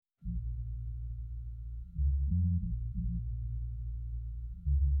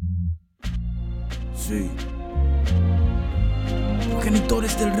Sí.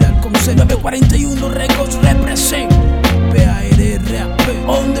 Progenitores del real concepto. 941 Records represent. PARTE, rap,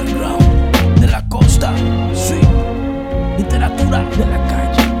 underground de la costa. Sí. Literatura de la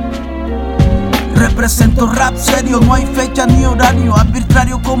calle. Represento rap serio, no hay fecha ni horario,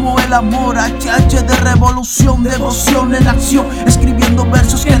 arbitrario como el amor, HH de revolución, devoción en acción, escribiendo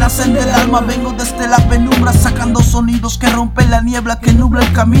versos que nacen del alma. Vengo desde la penumbra, sacando sonidos que rompen la niebla que nubla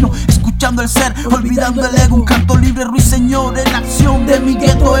el camino, escuchando el ser, olvidando el ego, un canto libre, ruiseñor en acción de mi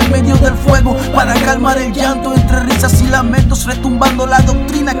gueto en medio del fuego, para calmar el llanto entre risas y lamentos, retumbando la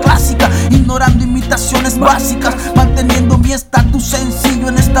doctrina clásica, ignorando imitaciones básicas, manteniendo mi estatus sencillo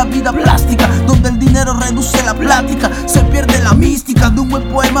en esta vida plástica, donde el dinero reduce la plática, se pierde la mística de un buen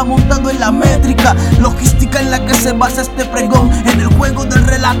poema montado en la métrica, logística en la que se basa este pregón, en el juego del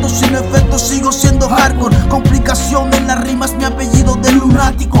relato sin efecto sigo siendo hardcore, complicación en las rimas, mi apellido de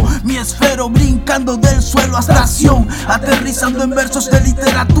lunático, mi esfero brincando del suelo hasta acción, aterrizando en versos de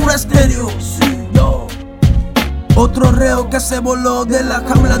literatura estéreo. Otro reo que se voló de la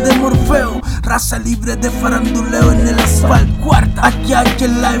jaula de Morfeo, raza libre de faranduleo en el asfalto. Cuarta, aquí hay que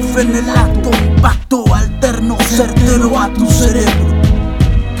life en el acto, pacto alterno certero a tu cerebro.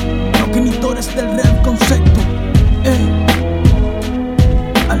 Progenitores del real